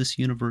laws of this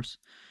universe,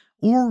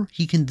 or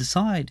he can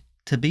decide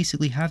to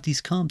basically have these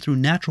come through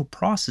natural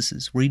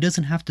processes where he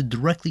doesn't have to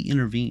directly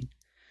intervene.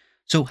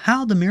 So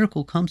how the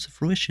miracle comes to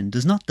fruition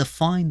does not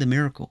define the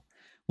miracle.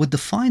 What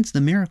defines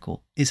the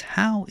miracle is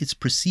how it's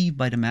perceived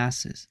by the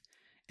masses.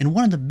 And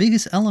one of the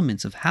biggest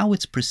elements of how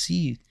it's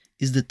perceived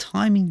is the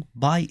timing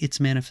by its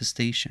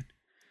manifestation.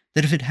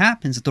 That if it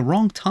happens at the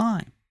wrong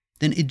time,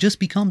 then it just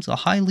becomes a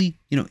highly,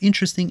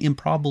 interesting,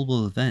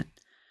 improbable event.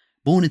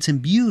 But when it's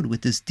imbued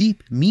with this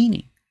deep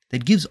meaning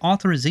that gives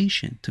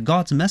authorization to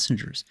God's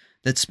messengers,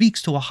 that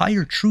speaks to a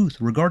higher truth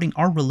regarding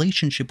our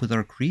relationship with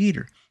our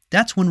Creator,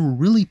 that's when we're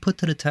really put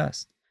to the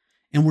test.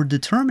 And we're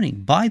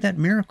determining by that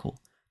miracle,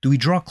 do we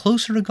draw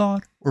closer to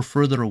God or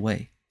further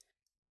away?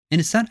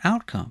 And it's that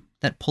outcome,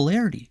 that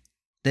polarity,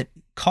 that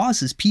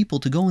causes people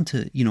to go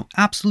into,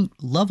 absolute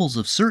levels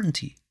of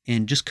certainty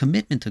and just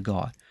commitment to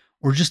God,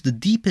 or just the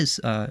deepest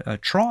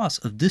troughs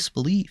of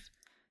disbelief,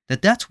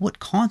 that's what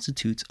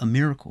constitutes a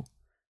miracle.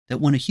 That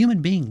when a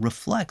human being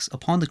reflects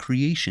upon the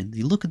creation,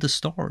 they look at the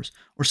stars,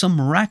 or some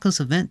miraculous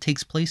event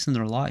takes place in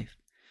their life,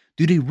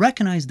 do they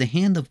recognize the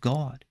hand of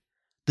God?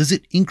 Does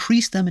it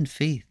increase them in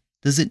faith?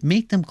 Does it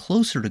make them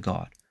closer to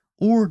God?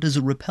 Or does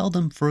it repel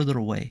them further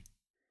away?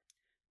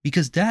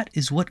 Because that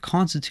is what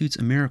constitutes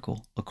a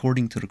miracle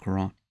according to the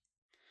Quran.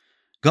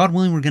 God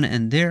willing, we're going to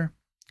end there.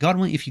 God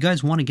willing, if you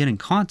guys want to get in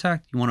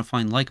contact, you want to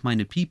find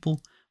like-minded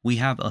people, we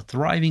have a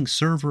thriving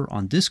server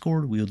on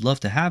Discord. We would love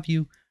to have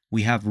you.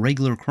 We have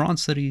regular Quran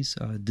studies,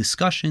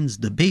 discussions,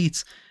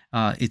 debates.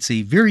 It's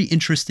a very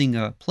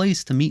interesting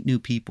place to meet new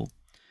people.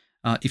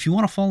 If you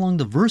want to follow along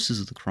the verses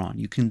of the Quran,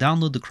 you can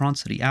download the Quran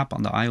Study app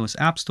on the iOS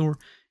App Store.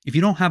 If you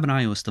don't have an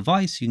iOS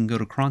device, you can go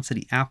to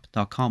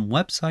QuranStudyApp.com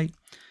website.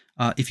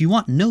 If you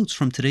want notes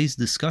from today's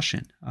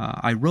discussion,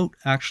 I wrote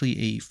actually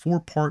a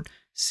 4-part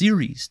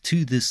series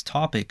to this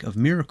topic of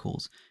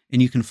miracles,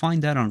 and you can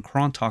find that on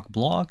Quran Talk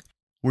blog,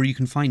 where you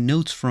can find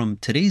notes from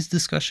today's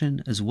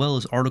discussion as well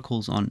as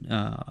articles on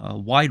a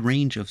wide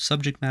range of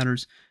subject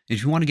matters.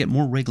 If you want to get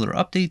more regular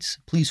updates,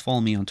 please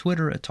follow me on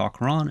Twitter at Talk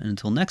Quran. And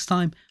until next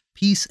time,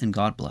 peace and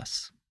God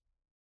bless.